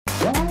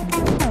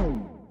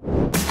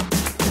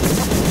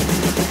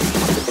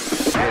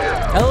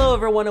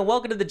everyone, and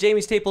welcome to the Jamie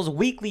Staples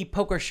Weekly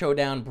Poker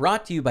Showdown,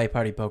 brought to you by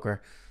Party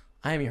Poker.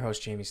 I am your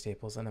host, Jamie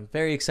Staples, and I'm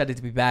very excited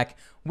to be back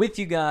with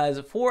you guys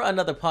for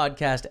another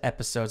podcast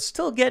episode.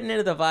 Still getting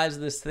into the vibes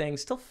of this thing,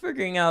 still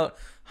figuring out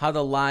how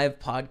the live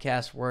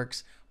podcast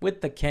works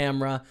with the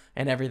camera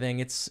and everything.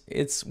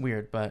 It's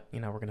weird, but,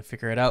 we're going to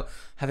figure it out.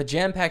 Have a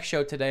jam-packed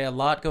show today, a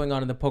lot going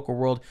on in the poker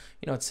world.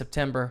 It's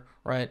September,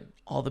 right?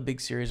 All the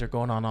big series are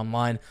going on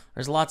online.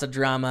 There's lots of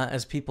drama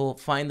as people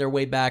find their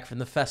way back from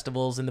the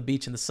festivals and the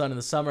beach and the sun in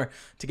the summer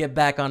to get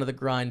back onto the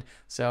grind.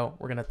 So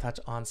we're going to touch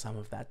on some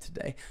of that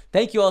today.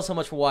 Thank you all so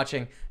much for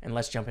watching, and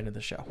let's jump into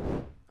the show.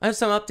 I have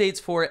some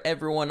updates for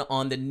everyone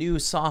on the new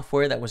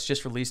software that was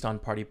just released on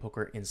Party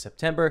Poker in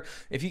September.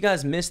 If you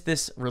guys missed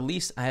this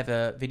release, I have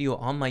a video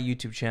on my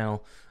YouTube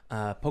channel,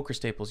 Poker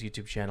Staples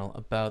YouTube channel,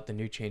 about the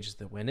new changes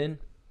that went in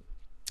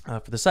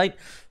for the site.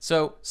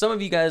 So some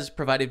of you guys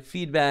provided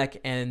feedback,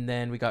 and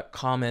then we got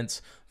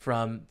comments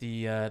from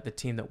the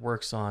team that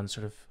works on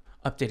sort of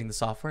updating the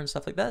software and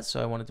stuff like that.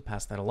 So I wanted to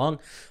pass that along.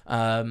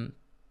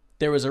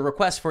 There was a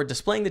request for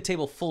displaying the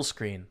table full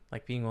screen,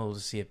 like being able to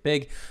see it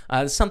big.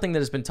 It's something that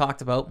has been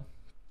talked about,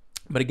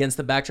 but against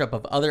the backdrop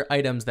of other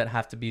items that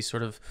have to be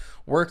sort of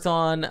worked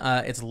on,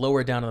 it's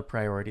lower down on the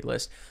priority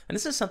list. And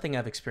this is something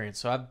I've experienced.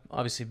 So I've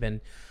obviously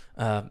been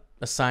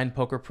assigned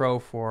Poker Pro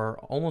for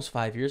almost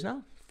 5 years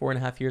now.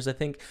 4.5 years, I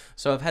think.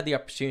 So I've had the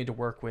opportunity to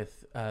work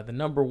with the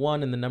number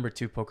one and the number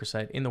two poker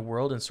site in the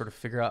world and sort of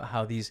figure out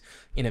how these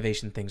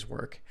innovation things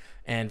work.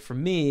 And for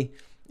me,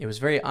 it was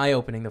very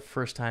eye-opening the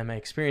first time I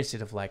experienced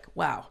it, of like,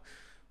 wow,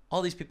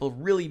 all these people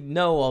really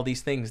know all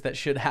these things that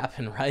should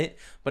happen, right?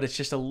 But it's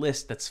just a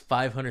list that's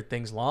 500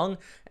 things long,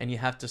 and you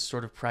have to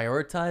sort of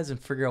prioritize and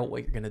figure out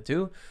what you're going to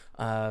do,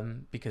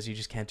 because you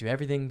just can't do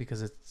everything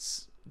because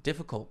it's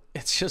difficult.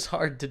 It's just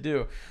hard to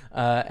do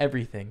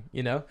everything,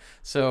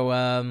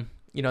 So,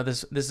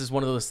 this is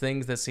one of those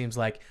things that seems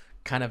like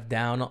kind of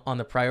down on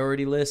the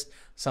priority list,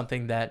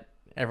 something that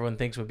everyone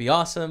thinks would be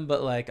awesome,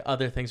 but like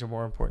other things are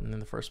more important in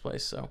the first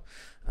place. So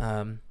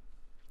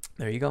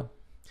there you go.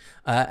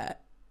 I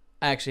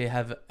actually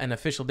have an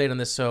official date on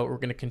this, so we're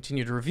going to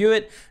continue to review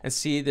it and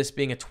see this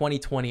being a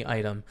 2020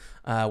 item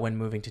when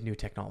moving to new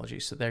technology.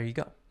 So there you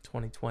go.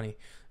 2020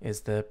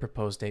 is the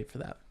proposed date for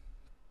that.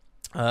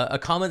 A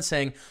comment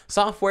saying,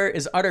 software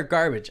is utter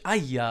garbage.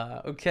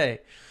 Okay.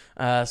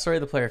 Sorry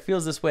the player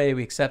feels this way.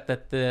 We accept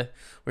that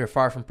we are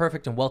far from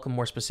perfect and welcome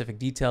more specific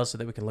details so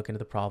that we can look into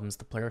the problems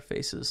the player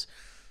faces.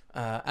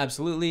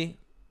 Absolutely.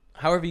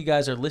 However you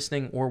guys are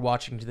listening or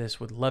watching to this,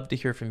 would love to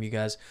hear from you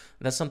guys.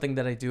 That's something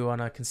that I do on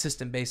a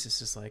consistent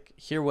basis, is like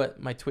hear what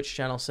my Twitch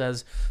channel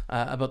says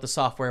about the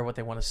software, what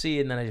they want to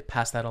see, and then I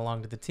pass that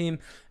along to the team.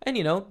 And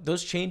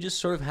those changes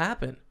sort of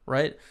happen,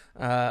 right?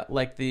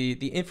 Like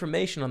the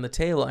information on the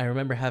table. I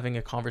remember having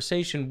a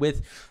conversation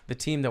with the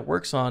team that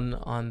works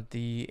on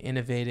the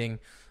innovating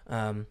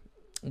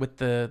with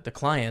the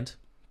client,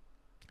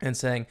 and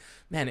saying,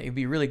 man, it'd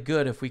be really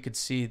good if we could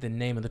see the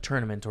name of the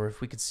tournament, or if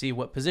we could see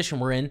what position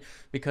we're in,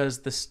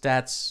 because the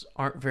stats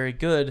aren't very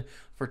good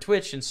for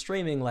Twitch and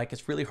streaming. Like,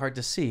 it's really hard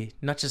to see,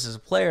 not just as a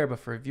player, but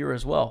for a viewer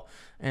as well.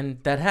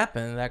 And that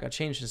happened. That got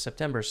changed in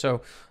September.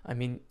 So,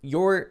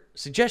 your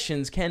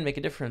suggestions can make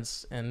a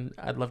difference, and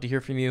I'd love to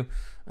hear from you.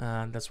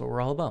 That's what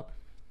we're all about.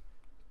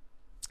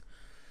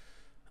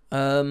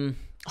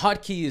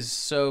 Hotkeys.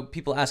 So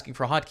people asking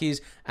for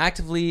hotkeys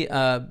actively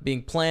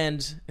being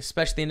planned,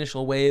 especially the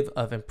initial wave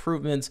of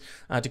improvements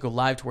to go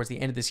live towards the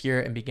end of this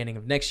year and beginning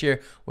of next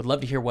year. Would love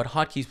to hear what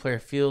hotkeys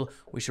players feel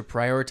we should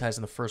prioritize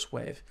in the first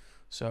wave.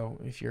 So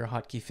if you're a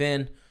hotkey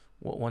fan,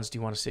 what ones do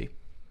you want to see?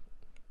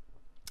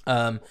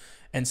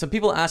 And some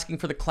people asking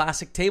for the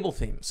classic table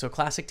theme. So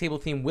classic table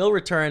theme will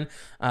return.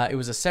 It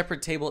was a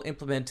separate table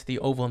implemented to the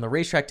oval and the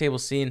racetrack table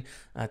scene.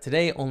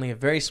 Today, only a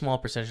very small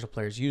percentage of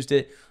players used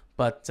it,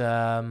 but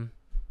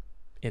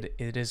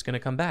it is going to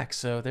come back.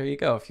 So there you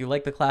go. If you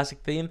like the classic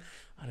theme,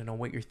 I don't know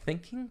what you're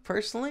thinking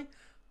personally.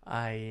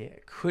 I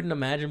couldn't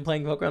imagine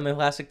playing poker on the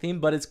classic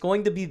theme, but it's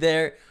going to be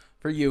there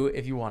for you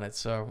if you want it.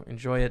 So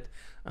enjoy it.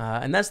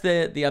 And that's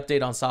the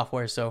update on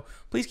software. So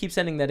please keep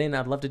sending that in.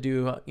 I'd love to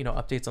do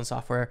updates on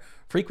software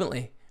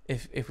frequently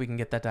if we can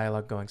get that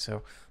dialogue going.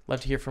 So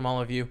love to hear from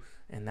all of you.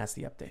 And that's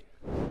the update.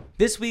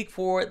 This week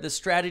for the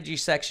strategy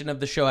section of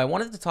the show, I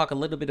wanted to talk a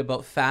little bit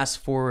about fast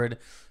forward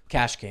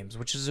cash games,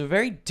 which is a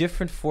very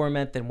different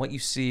format than what you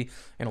see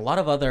in a lot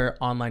of other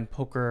online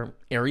poker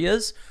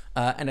areas.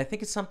 And I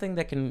think it's something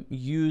that can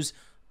use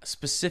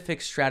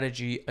specific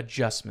strategy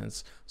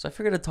adjustments. So I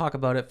figured to talk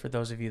about it for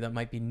those of you that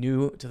might be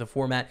new to the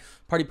format.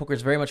 Party Poker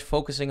is very much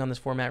focusing on this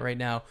format right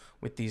now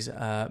with these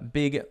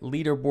big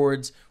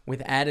leaderboards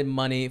with added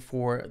money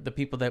for the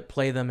people that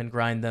play them and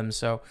grind them.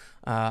 So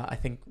I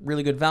think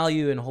really good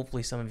value, and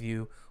hopefully some of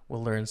you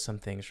will learn some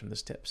things from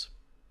these tips.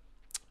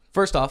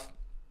 First off,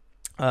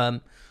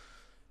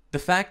 the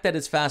fact that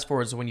it's fast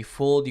forward, so when you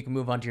fold, you can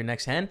move on to your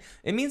next hand,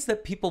 it means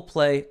that people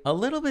play a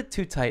little bit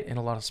too tight in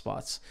a lot of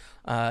spots.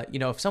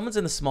 If someone's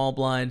in the small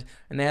blind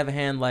and they have a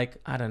hand like,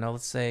 I don't know,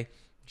 let's say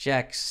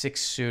Jack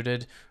 6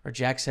 suited or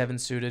Jack 7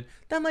 suited,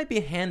 that might be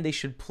a hand they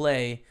should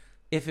play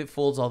if it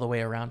folds all the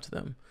way around to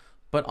them.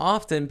 But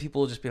often people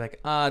will just be like,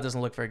 it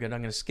doesn't look very good.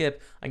 I'm going to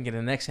skip. I can get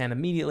the next hand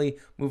immediately,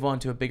 move on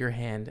to a bigger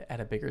hand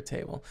at a bigger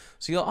table.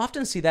 So you'll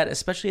often see that,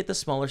 especially at the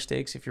smaller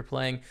stakes. If you're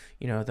playing,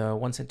 the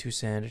 1 cent, 2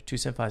 cent, 2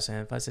 cent, 5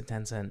 cent, 5 cent,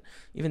 10 cent,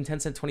 even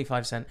 10 cent,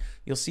 25 cent,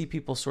 you'll see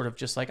people sort of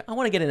just like, I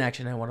want to get in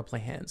action. I want to play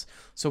hands.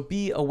 So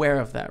be aware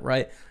of that,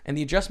 right? And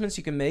the adjustments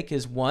you can make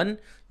is, one,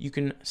 you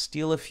can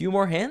steal a few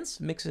more hands,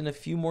 mix in a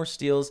few more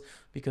steals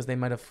because they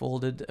might have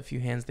folded a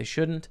few hands they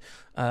shouldn't.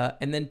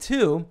 And then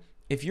two,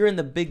 if you're in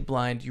the big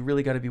blind, you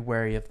really got to be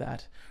wary of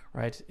that,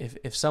 right?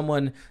 If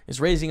someone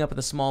is raising up at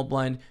the small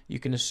blind, you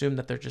can assume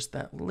that they're just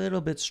that little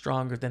bit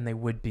stronger than they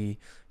would be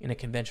in a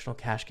conventional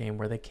cash game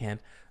where they can't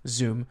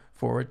zoom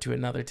forward to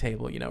another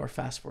table, or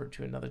fast forward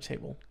to another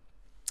table.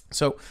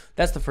 So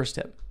that's the first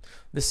tip.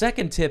 The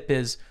second tip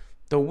is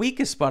the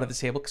weakest spot of the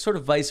table, sort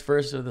of vice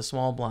versa, the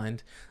small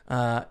blind,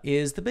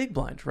 is the big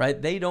blind,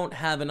 right? They don't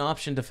have an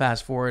option to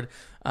fast forward.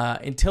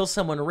 Until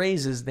someone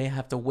raises, they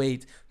have to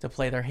wait to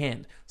play their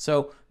hand.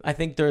 So I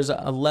think there's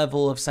a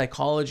level of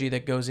psychology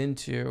that goes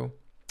into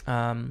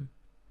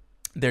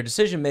their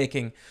decision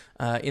making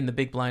in the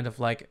big blind of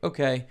like,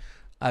 okay,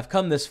 I've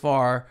come this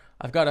far.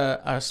 I've got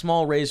a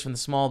small raise from the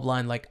small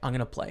blind. Like, I'm going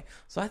to play.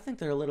 So I think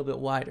they're a little bit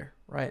wider,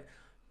 right?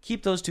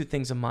 Keep those two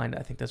things in mind.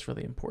 I think that's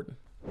really important.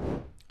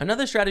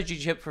 Another strategy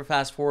tip for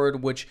fast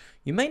forward, which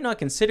you might not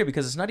consider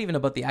because it's not even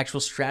about the actual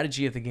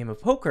strategy of the game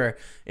of poker,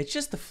 it's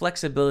just the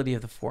flexibility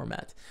of the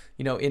format.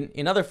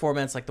 In other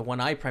formats, like the one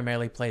I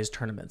primarily play is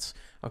tournaments,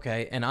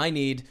 okay? And I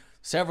need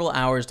several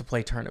hours to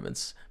play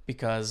tournaments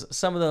because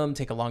some of them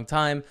take a long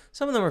time.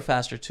 Some of them are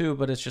faster too,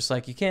 but it's just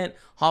like you can't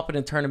hop in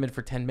a tournament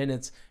for 10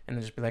 minutes and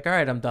then just be like, all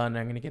right, I'm done.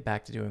 I'm going to get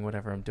back to doing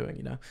whatever I'm doing,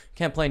 You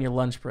can't play in your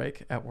lunch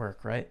break at work,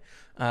 right?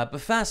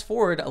 But fast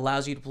forward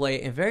allows you to play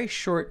in very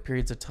short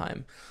periods of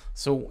time.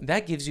 So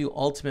that gives you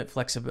ultimate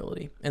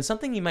flexibility. And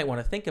something you might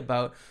want to think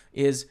about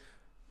is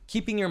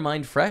keeping your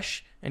mind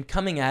fresh and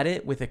coming at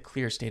it with a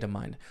clear state of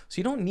mind. So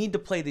you don't need to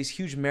play these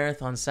huge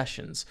marathon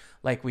sessions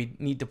like we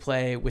need to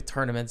play with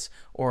tournaments,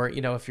 or,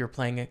 if you're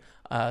playing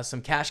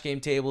some cash game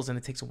tables and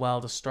it takes a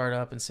while to start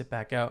up and sit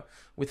back out.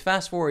 With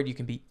fast forward, you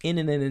can be in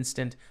an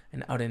instant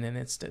and out in an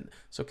instant.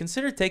 So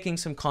consider taking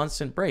some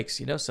constant breaks,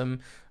 some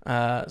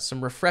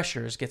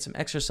refreshers, get some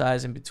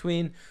exercise in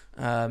between,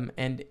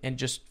 and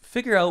just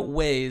figure out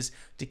ways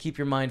to keep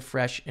your mind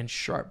fresh and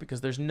sharp,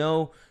 because there's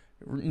no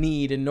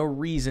need and no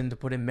reason to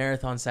put in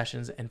marathon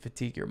sessions and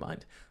fatigue your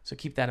mind. So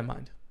keep that in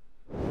mind.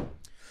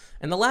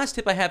 And the last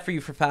tip I have for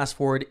you for fast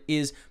forward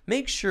is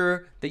make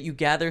sure that you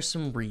gather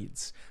some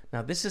reads.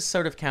 Now, this is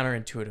sort of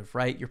counterintuitive,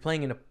 right? You're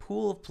playing in a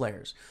pool of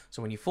players.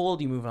 So when you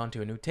fold, you move on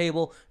to a new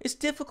table. It's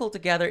difficult to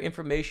gather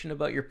information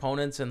about your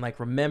opponents and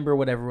remember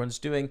what everyone's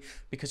doing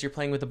because you're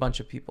playing with a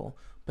bunch of people.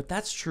 But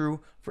that's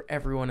true for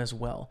everyone as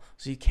well.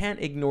 So you can't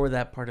ignore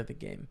that part of the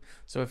game.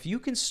 So if you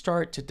can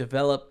start to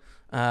develop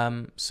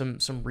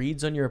some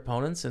reads on your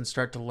opponents and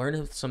start to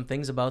learn some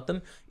things about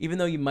them, even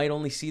though you might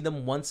only see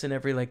them once in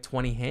every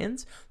 20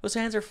 hands, those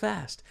hands are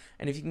fast.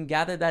 And if you can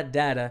gather that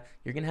data,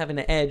 you're going to have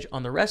an edge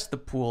on the rest of the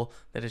pool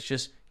that is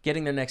just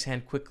getting their next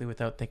hand quickly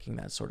without thinking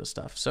that sort of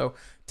stuff. So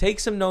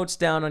take some notes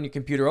down on your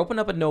computer, open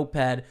up a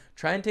notepad,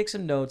 try and take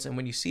some notes, and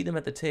when you see them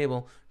at the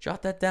table,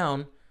 jot that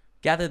down,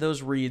 gather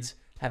those reads,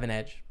 have an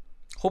edge.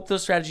 Hope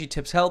those strategy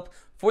tips help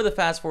for the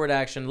fast forward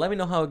action. Let me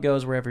know how it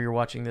goes wherever you're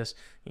watching this.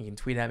 You can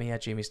tweet at me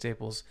at Jamie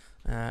Staples,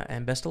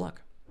 and best of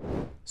luck.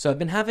 So I've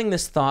been having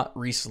this thought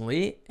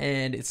recently,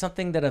 and it's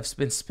something that I've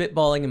been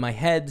spitballing in my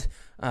head,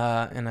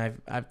 and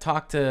I've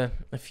talked to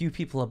a few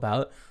people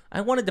about.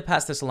 I wanted to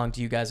pass this along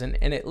to you guys and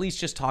at least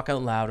just talk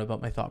out loud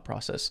about my thought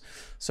process.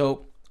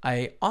 So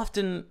I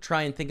often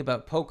try and think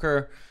about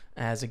poker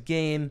as a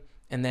game,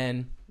 and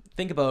then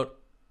think about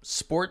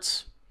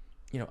sports,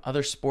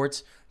 other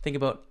sports, think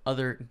about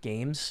other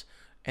games,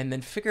 and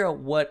then figure out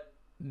what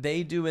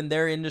they do in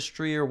their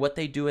industry or what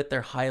they do at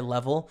their high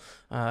level,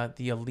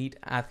 the elite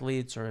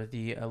athletes or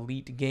the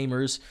elite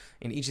gamers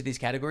in each of these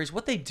categories,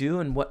 what they do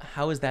and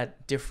how is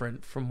that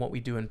different from what we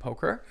do in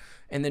poker,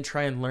 and then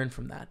try and learn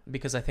from that,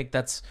 because I think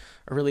that's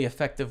a really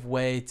effective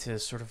way to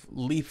sort of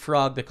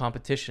leapfrog the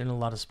competition in a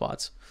lot of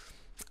spots.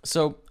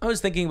 So I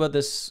was thinking about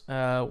this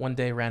one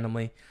day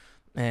randomly,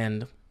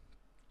 and I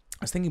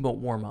was thinking about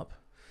warm-up.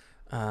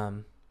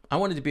 I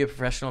wanted to be a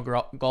professional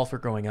golfer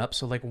growing up,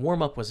 so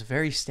warm-up was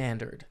very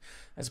standard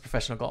as a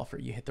professional golfer.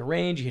 You hit the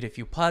range, you hit a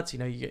few putts, you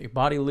get your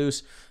body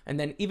loose, and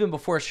then even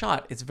before a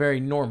shot, it's very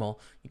normal.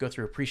 You go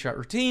through a pre-shot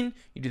routine,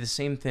 you do the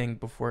same thing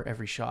before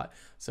every shot.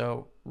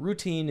 So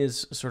routine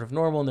is sort of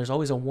normal, and there's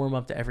always a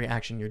warm-up to every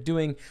action you're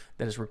doing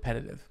that is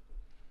repetitive.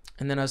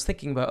 And then I was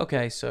thinking about,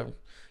 okay, so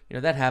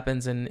that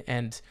happens, and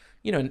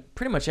in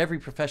pretty much every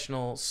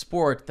professional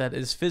sport that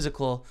is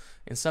physical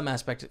in some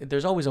aspect,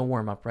 there's always a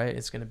warm-up, right?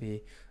 It's going to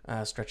be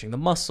stretching the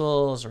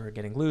muscles or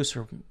getting loose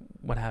or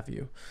what have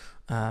you.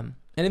 And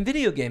in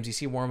video games, you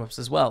see warm-ups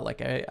as well.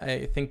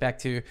 I think back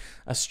to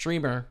a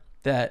streamer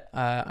that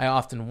I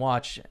often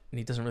watch, and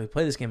he doesn't really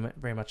play this game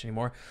very much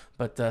anymore,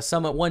 but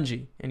Summit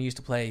 1G, and he used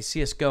to play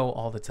CSGO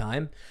all the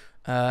time.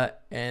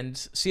 And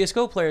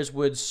CSGO players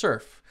would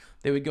surf.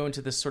 They would go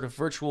into this sort of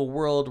virtual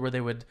world where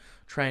they would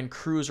try and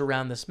cruise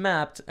around this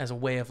map as a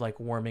way of like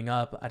warming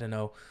up. I don't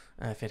know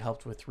if it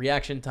helped with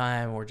reaction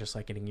time or just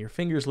like getting your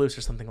fingers loose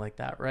or something like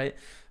that, right?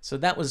 So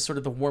that was sort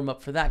of the warm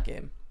up for that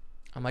game.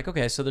 I'm like,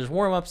 okay, so there's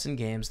warm ups in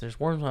games, there's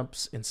warm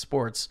ups in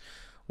sports.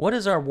 What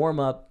is our warm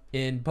up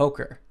in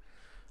poker?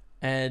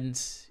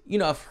 And,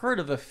 I've heard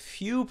of a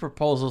few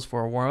proposals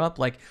for a warm-up,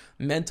 like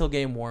mental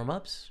game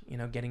warm-ups,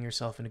 getting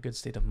yourself in a good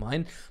state of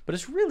mind, but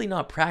it's really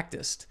not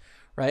practiced,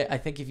 right? I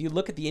think if you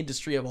look at the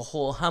industry as a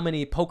whole, how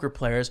many poker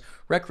players,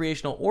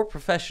 recreational or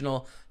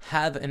professional,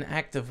 have an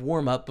active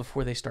warm-up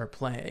before they start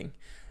playing?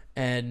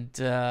 And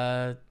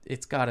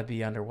it's got to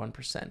be under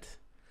 1%.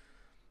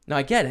 Now,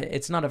 I get it.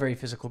 It's not a very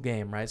physical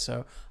game, right?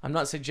 So I'm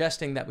not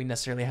suggesting that we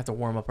necessarily have to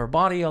warm up our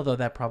body, although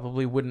that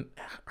probably wouldn't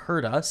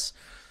hurt us.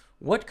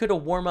 What could a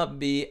warm-up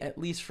be, at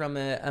least from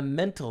a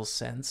mental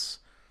sense,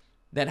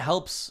 that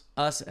helps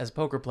us as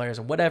poker players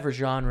in whatever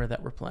genre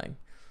that we're playing?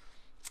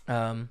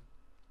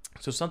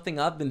 So something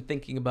I've been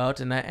thinking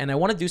about, and I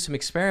want to do some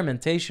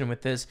experimentation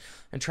with this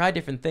and try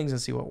different things and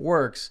see what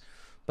works.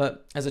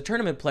 But as a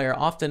tournament player,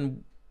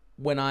 often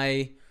when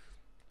I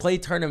play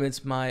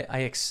tournaments, I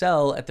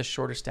excel at the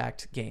shorter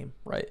stacked game,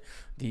 right?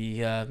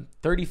 The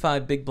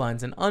 35 big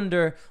blinds and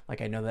under,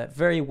 like I know that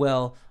very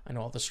well. I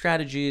know all the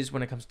strategies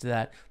when it comes to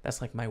that.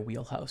 That's like my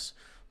wheelhouse.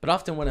 But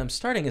often when I'm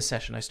starting a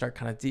session, I start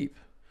kind of deep,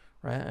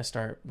 right? I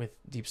start with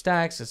deep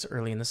stacks. It's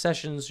early in the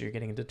sessions. So you're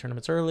getting into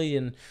tournaments early,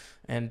 and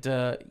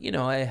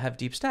I have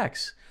deep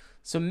stacks.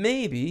 So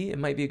maybe it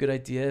might be a good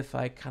idea if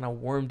I kind of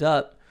warmed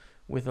up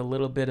with a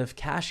little bit of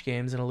cash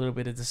games and a little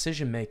bit of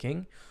decision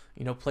making.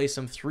 Play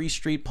some 3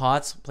 street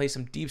pots, play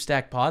some deep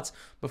stack pots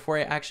before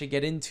I actually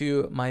get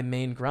into my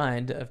main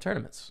grind of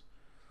tournaments.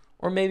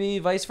 Or maybe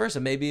vice versa.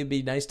 Maybe it'd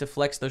be nice to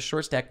flex those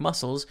short stack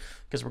muscles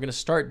because we're going to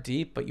start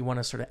deep, but you want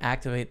to sort of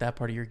activate that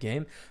part of your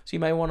game. So you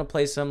might want to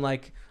play some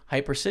like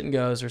hyper sit and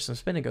goes or some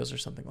spin and goes or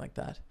something like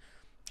that.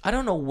 I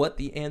don't know what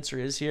the answer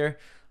is here,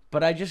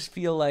 but I just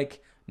feel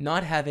like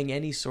not having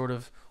any sort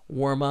of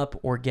warm up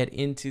or get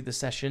into the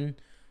session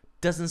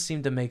doesn't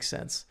seem to make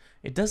sense.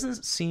 It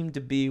doesn't seem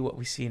to be what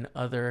we see in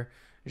other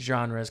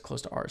genres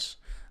close to ours.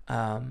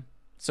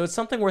 So it's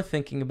something worth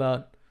thinking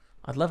about.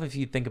 I'd love if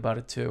you'd think about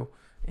it too.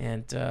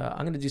 And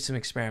I'm going to do some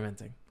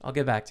experimenting. I'll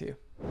get back to you.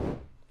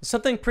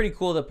 Something pretty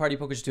cool that Party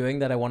Poker's doing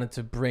that I wanted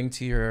to bring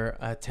to your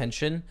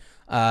attention.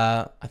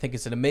 I think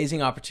it's an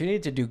amazing opportunity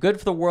to do good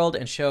for the world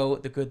and show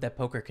the good that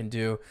poker can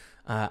do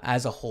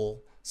as a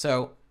whole.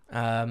 So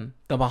the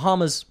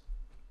Bahamas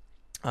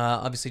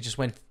obviously just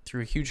went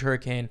through a huge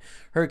hurricane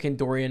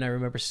Dorian. I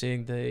remember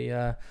seeing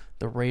the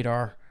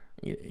radar,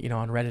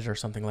 on Reddit or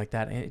something like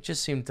that, and it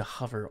just seemed to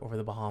hover over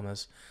the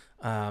Bahamas.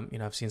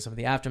 I've seen some of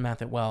the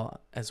aftermath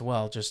as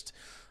well. Just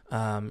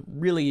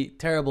really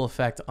terrible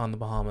effect on the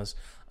Bahamas.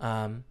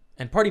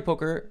 And Party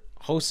Poker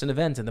hosts an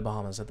event in the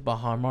Bahamas at the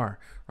Baha Mar,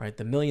 right?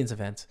 The Millions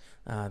event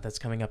that's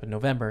coming up in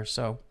November.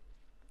 So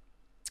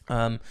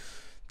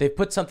they've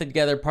put something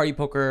together. Party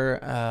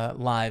Poker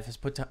Live has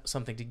put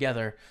something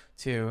together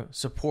to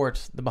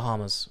support the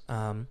Bahamas.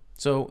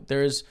 So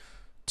there's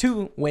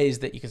 2 ways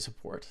that you can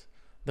support.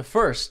 The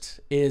first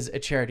is a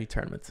charity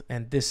tournament,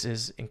 and this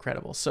is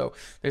incredible. So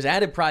there's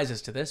added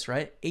prizes to this,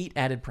 right? 8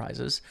 added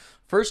prizes.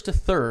 First to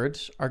third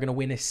are going to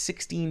win a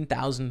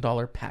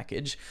 $16,000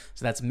 package.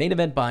 So that's main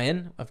event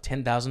buy-in of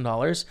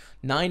 $10,000,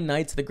 9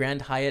 nights at the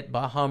Grand Hyatt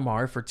Baha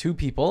Mar for 2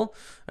 people,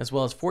 as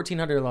well as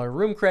 $1,400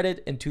 room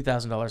credit and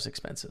 $2,000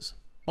 expenses.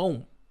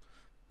 Boom.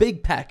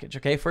 Big package,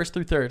 okay? First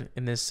through third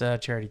in this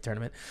charity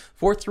tournament.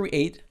 4th through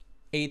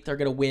 8th are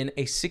going to win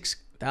a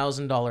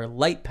 $6,000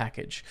 light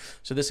package.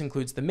 So this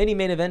includes the mini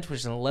main event, which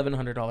is an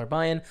 $1,100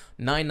 buy-in,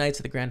 9 nights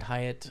at the Grand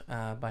Hyatt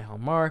by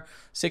Halmar,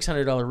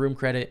 $600 room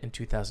credit, and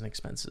 $2,000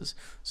 expenses.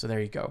 So there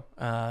you go.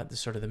 The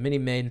sort of the mini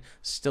main,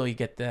 still you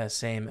get the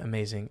same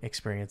amazing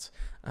experience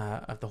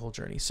of the whole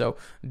journey. So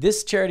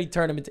this charity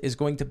tournament is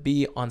going to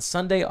be on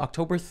Sunday,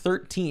 October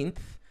 13th.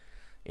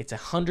 It's a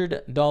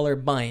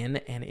 $100 buy-in,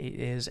 and it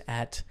is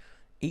at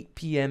 8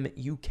 p.m.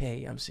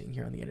 UK. I'm seeing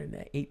here on the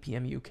internet, 8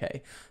 p.m.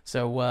 UK.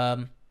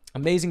 So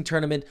amazing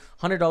tournament,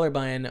 $100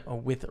 buy-in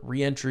with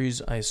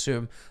re-entries, I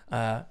assume.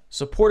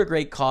 Support a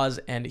great cause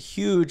and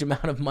huge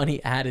amount of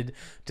money added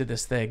to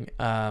this thing.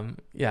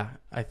 Yeah,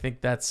 I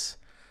think that's,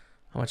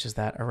 how much is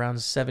that? Around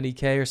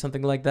 70K or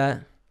something like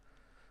that.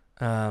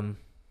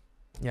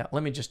 Yeah,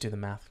 let me just do the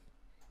math.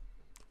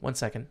 1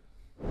 second.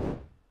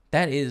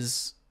 That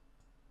is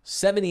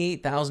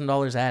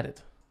 $78,000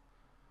 added.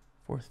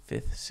 4th,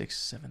 5th,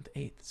 6th, 7th,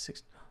 8th,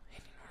 6th,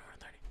 18,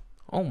 30.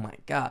 Oh my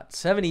God,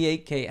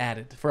 78K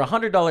added for a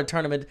 $100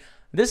 tournament.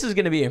 This is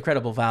going to be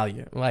incredible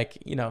value. Like,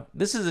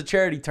 this is a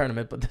charity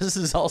tournament, but this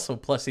is also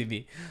plus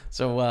EV.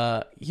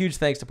 So huge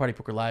thanks to Party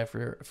Poker Live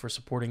for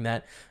supporting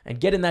that and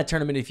get in that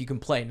tournament if you can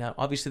play. Now,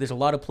 obviously, there's a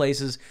lot of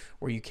places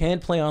where you can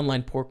play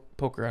online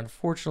poker,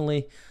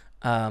 unfortunately.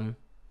 So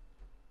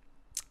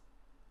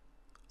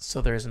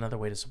there is another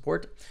way to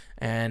support,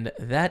 and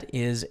that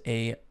is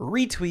a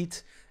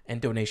retweet and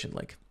donation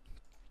link.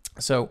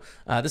 So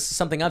this is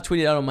something I've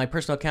tweeted out on my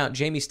personal account,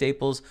 Jamie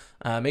Staples.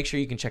 Make sure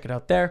you can check it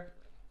out there.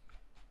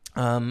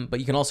 But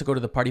you can also go to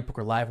the Party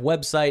Poker Live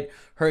website,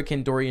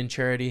 Hurricane Dorian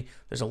Charity.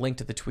 There's a link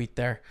to the tweet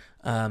there,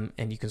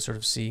 and you can sort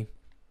of see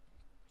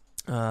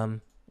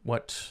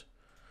what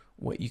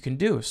you can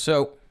do.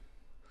 So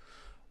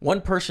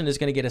one person is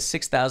going to get a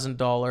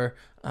 $6,000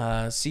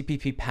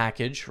 CPP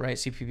package, right?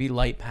 CPP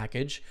Lite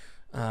package,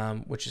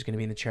 which is going to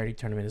be in the charity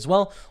tournament as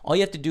well. All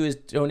you have to do is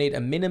donate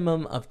a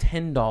minimum of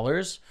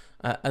 $10,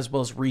 as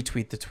well as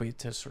retweet the tweet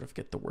to sort of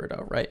get the word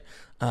out, right?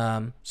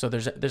 So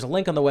there's a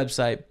link on the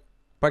website,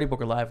 Party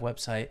Poker Live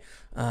website.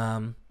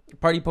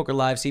 Party Poker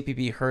Live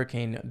CPP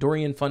Hurricane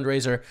Dorian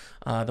fundraiser.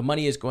 The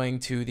money is going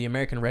to the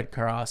American Red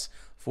Cross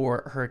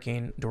for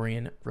Hurricane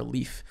Dorian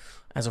relief.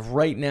 As of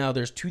right now,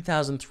 there's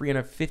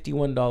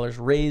 $2,351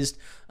 raised.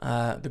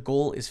 The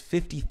goal is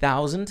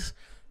 $50,000.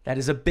 That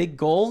is a big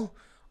goal.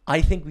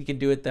 I think we can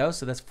do it though.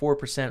 So that's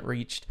 4%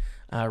 raised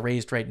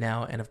right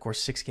now, and of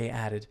course $6K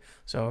added.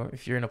 So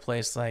if you're in a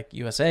place like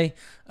USA,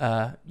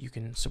 you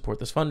can support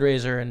this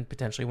fundraiser and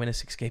potentially win a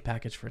 $6K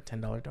package for a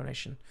 $10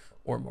 donation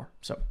or more.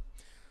 So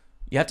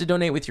you have to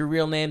donate with your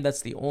real name.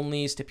 That's the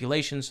only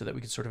stipulation, so that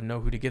we can sort of know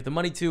who to give the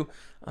money to.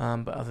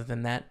 But other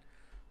than that,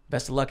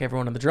 best of luck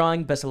everyone in the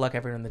drawing. Best of luck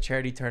everyone in the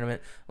charity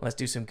tournament. Let's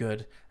do some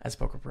good as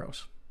poker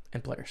pros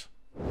and players.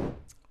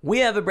 We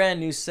have a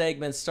brand new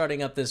segment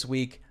starting up this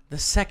week. The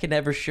second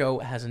ever show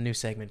has a new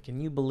segment.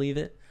 Can you believe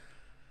it?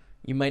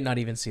 You might not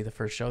even see the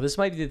first show. This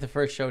might be the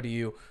first show to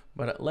you,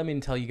 but let me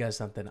tell you guys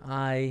something.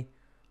 I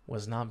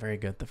was not very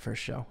good the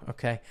first show,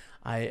 okay?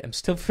 I am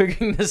still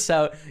figuring this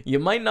out. You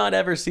might not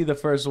ever see the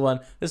first one.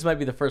 This might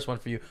be the first one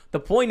for you. The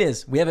point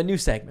is, we have a new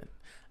segment,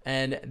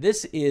 and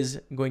this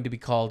is going to be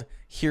called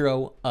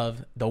Hero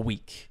of the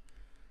Week.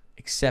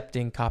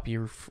 Accepting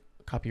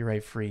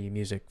copyright-free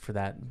music for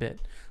that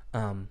bit.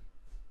 Send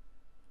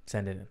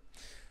it in.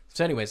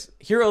 So anyways,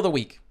 Hero of the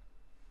Week.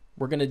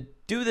 We're going to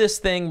do this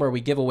thing where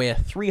we give away a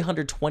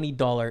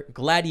 $320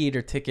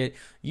 Gladiator ticket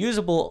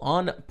usable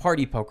on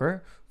Party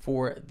Poker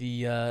for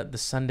the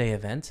Sunday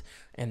event.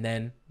 And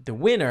then the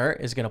winner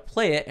is going to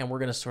play it, and we're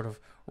going to sort of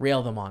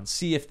rail them on.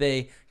 See if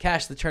they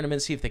cash the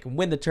tournament, see if they can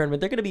win the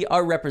tournament. They're going to be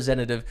our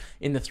representative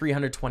in the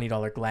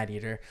 $320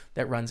 Gladiator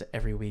that runs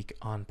every week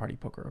on Party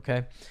Poker,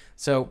 okay?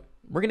 So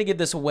we're going to give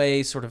this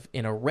away sort of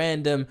in a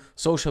random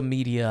social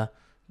media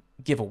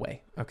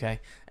giveaway, okay?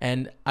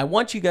 And I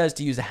want you guys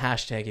to use a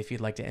hashtag if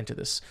you'd like to enter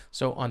this.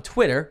 So on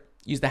Twitter,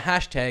 use the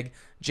hashtag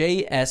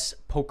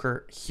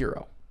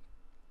JSPokerHero.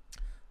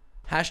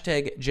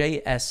 Hashtag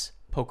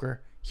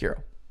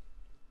JSPokerHero.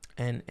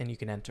 And you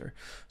can enter.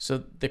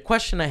 So the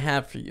question I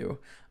have for you,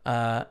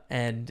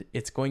 and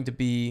it's going to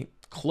be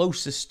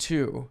closest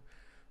to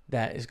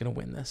that is going to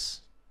win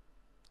this.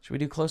 Should we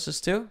do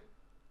closest to?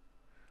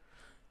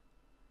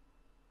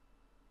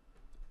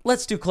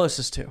 Let's do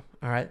closest to,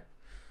 all right?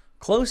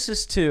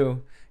 Closest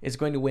to is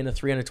going to win a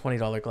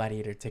 $320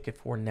 Gladiator ticket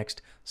for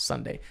next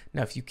Sunday.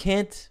 Now, if you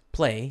can't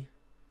play,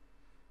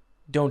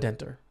 don't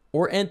enter.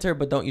 Or enter,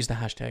 but don't use the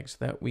hashtag so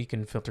that we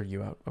can filter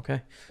you out,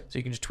 okay? So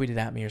you can just tweet it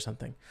at me or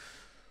something.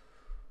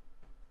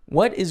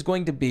 What is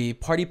going to be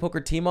Party Poker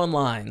Team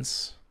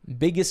Online's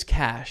biggest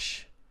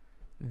cash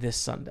this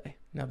Sunday?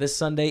 Now, this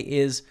Sunday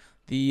is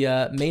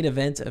the main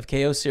event of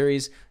KO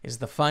Series, is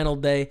the final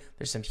day.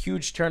 There's some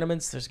huge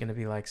tournaments. There's going to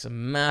be like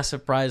some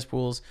massive prize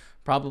pools,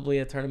 probably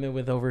a tournament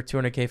with over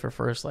 200K for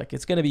first. Like,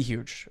 it's going to be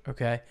huge,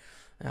 okay?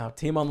 Now,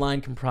 Team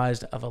Online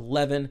comprised of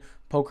 11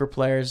 poker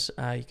players.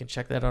 You can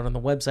check that out on the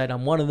website.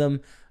 I'm one of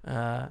them.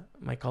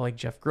 My colleague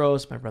Jeff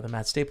Gross, my brother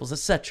Matt Staples,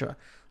 etc.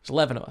 There's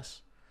 11 of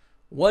us.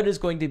 What is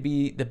going to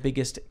be the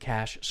biggest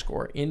cash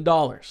score in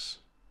dollars?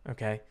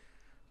 Okay,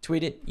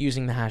 tweet it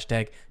using the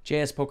hashtag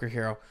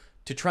JSPokerHero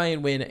to try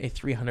and win a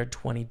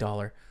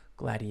 $320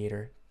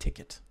 Gladiator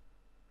ticket.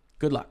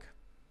 Good luck.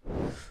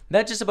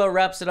 That just about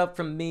wraps it up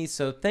from me.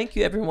 So thank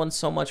you everyone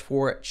so much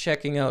for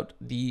checking out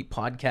the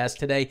podcast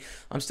today.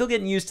 I'm still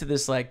getting used to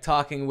this, like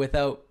talking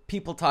without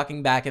people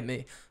talking back at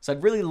me. So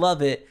I'd really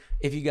love it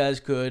if you guys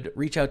could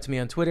reach out to me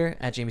on Twitter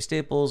at Jamie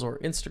Staples or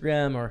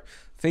Instagram or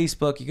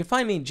Facebook. You can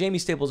find me Jamie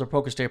Staples or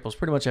Poker Staples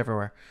pretty much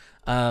everywhere.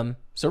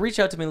 So reach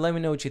out to me and let me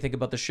know what you think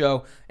about the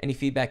show, any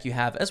feedback you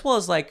have, as well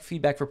as like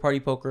feedback for Party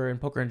Poker and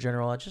poker in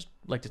general. I'd just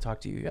like to talk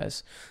to you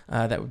guys.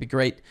 That would be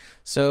great.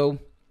 So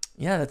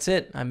yeah, that's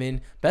it. I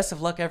mean, best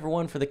of luck,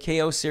 everyone, for the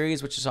KO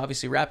series, which is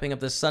obviously wrapping up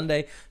this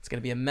Sunday. It's going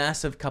to be a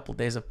massive couple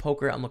days of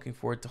poker. I'm looking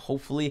forward to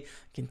hopefully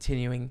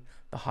continuing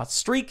the hot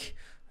streak,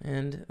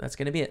 and that's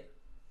going to be it.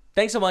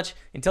 Thanks so much.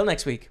 Until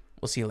next week,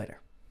 we'll see you later.